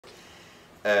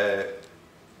I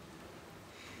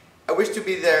wish to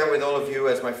be there with all of you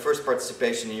as my first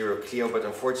participation in EUROCLIO, but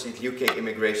unfortunately UK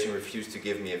immigration refused to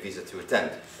give me a visa to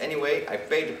attend. Anyway, I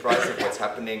paid the price of what's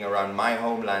happening around my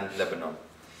homeland, Lebanon.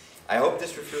 I hope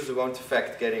this refusal won't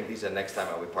affect getting a visa next time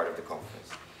I'll be part of the conference.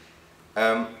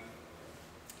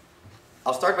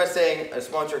 I'll start by saying a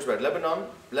small introduction about Lebanon.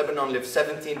 Lebanon lives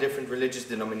 17 different religious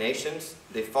denominations.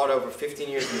 They fought over 15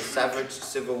 years in a savage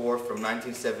civil war from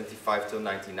 1975 till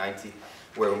 1990,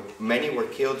 where many were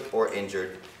killed or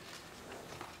injured.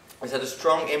 It's had a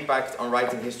strong impact on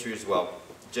writing history as well.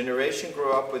 Generation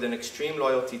grew up with an extreme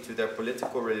loyalty to their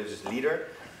political religious leader.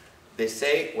 They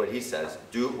say what he says,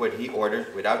 do what he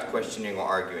orders without questioning or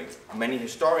arguing. Many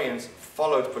historians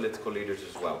followed political leaders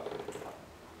as well.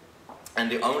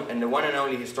 And the one and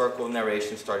only historical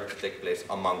narration started to take place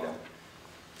among them.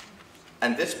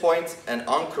 At this point, and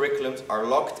on curriculums are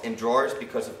locked in drawers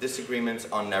because of disagreements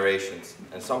on narrations,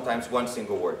 and sometimes one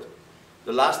single word.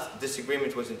 The last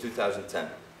disagreement was in 2010.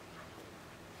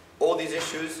 All these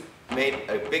issues made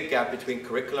a big gap between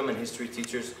curriculum and history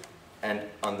teachers, and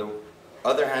on the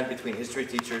other hand, between history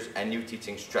teachers and new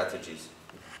teaching strategies.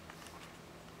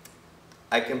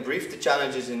 I can brief the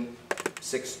challenges in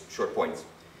 6 short points.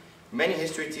 Many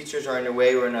history teachers are in a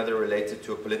way or another related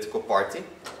to a political party,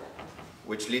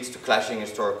 which leads to clashing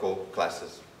historical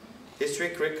classes. History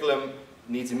curriculum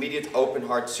needs immediate open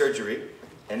heart surgery,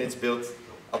 and it's built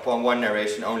upon one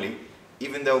narration only,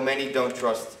 even though many don't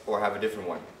trust or have a different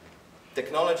one.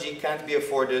 Technology can't be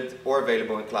afforded or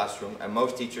available in classroom, and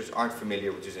most teachers aren't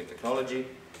familiar with using technology.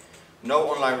 No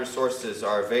online resources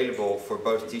are available for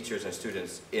both teachers and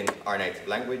students in our native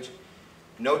language.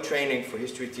 No training for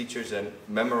history teachers, and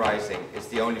memorizing is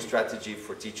the only strategy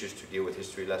for teachers to deal with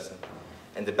history lessons.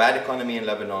 And the bad economy in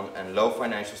Lebanon and low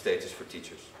financial status for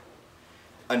teachers.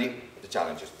 The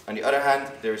challenges. On the other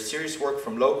hand, there is serious work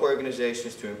from local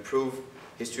organizations to improve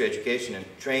history education and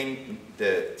train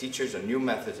the teachers on new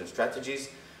methods and strategies.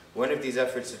 One of these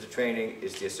efforts of the training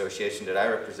is the association that I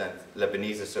represent,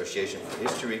 Lebanese Association for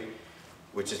History,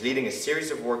 which is leading a series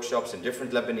of workshops in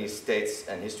different Lebanese states,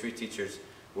 and history teachers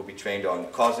will be trained on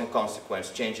cause and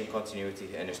consequence, change and continuity,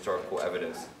 and historical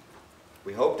evidence.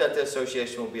 We hope that the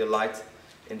association will be a light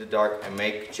in the dark and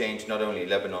make change not only in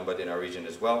Lebanon but in our region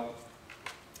as well.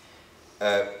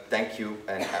 Thank you,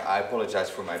 and I apologize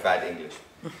for my bad English.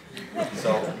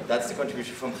 So that's the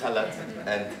contribution from Khaled,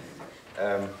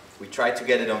 and we tried to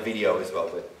get it on video as well,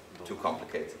 but too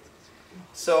complicated.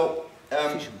 So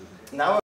now